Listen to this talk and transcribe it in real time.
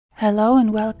Hello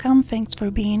and welcome, thanks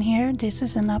for being here. This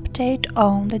is an update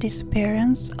on the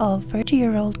disappearance of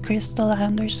 30-year-old Krystal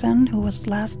Anderson, who was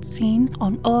last seen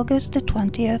on August the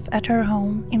 20th at her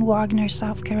home in Wagner,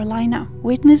 South Carolina.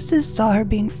 Witnesses saw her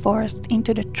being forced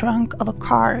into the trunk of a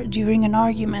car during an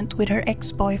argument with her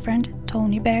ex-boyfriend,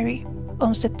 Tony Berry.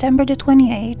 On September the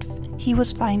 28th, he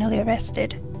was finally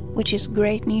arrested, which is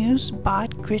great news, but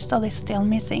Krystal is still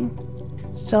missing.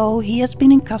 So he has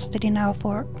been in custody now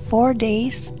for 4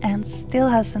 days and still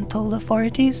hasn't told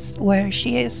authorities where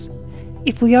she is.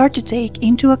 If we are to take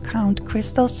into account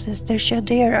Krystal's sister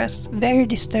Shadera's very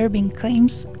disturbing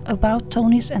claims about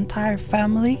Tony's entire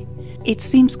family, it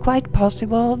seems quite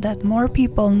possible that more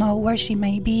people know where she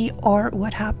may be or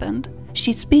what happened.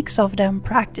 She speaks of them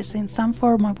practicing some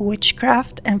form of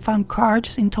witchcraft and found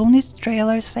cards in Tony's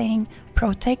trailer saying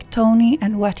 "Protect Tony"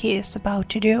 and what he is about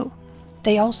to do.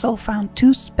 They also found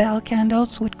 2 spell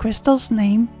candles with Krystal's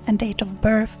name and date of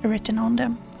birth written on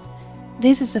them.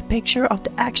 This is a picture of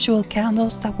the actual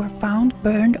candles that were found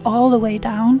burned all the way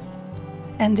down,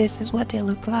 and this is what they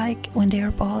look like when they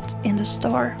are bought in the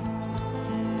store.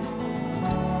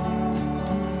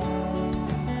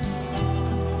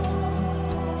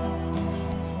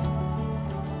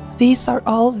 These are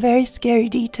all very scary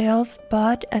details,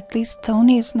 but at least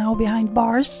Tony is now behind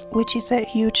bars, which is a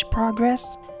huge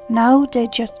progress. Now they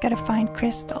just gotta find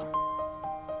Krystal.